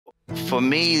for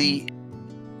me,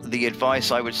 the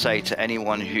advice I would say to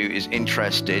anyone who is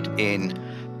interested in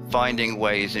finding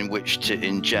ways in which to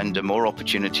engender more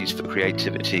opportunities for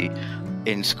creativity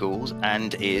in schools,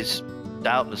 and is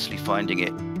doubtlessly finding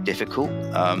it difficult,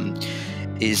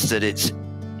 is that it's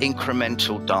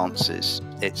incremental dances.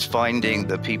 It's finding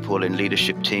the people in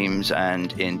leadership teams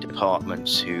and in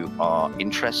departments who are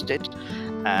interested,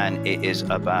 and it is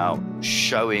about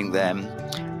showing them,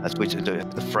 as which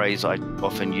the phrase I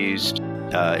often used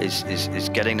is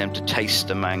getting them to taste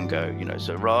the mango, you know.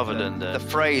 So rather than the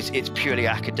phrase "it's purely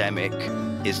academic"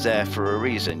 is there for a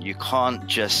reason. You can't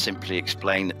just simply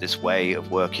explain that this way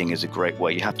of working is a great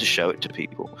way. You have to show it to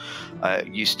people. I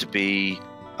used to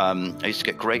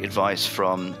get great advice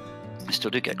from, I still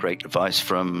do get great advice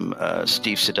from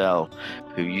Steve Siddell,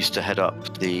 who used to head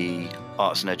up the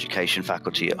Arts and Education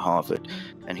faculty at Harvard.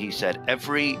 And he said,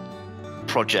 every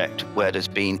project where there's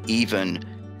been even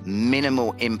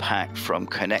minimal impact from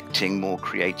connecting more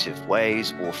creative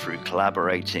ways or through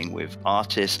collaborating with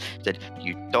artists, that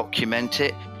you document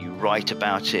it, you write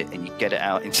about it, and you get it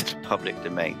out into the public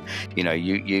domain. You know,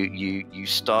 you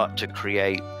start to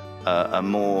create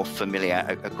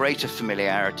a greater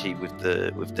familiarity with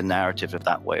the narrative of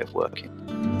that way of working.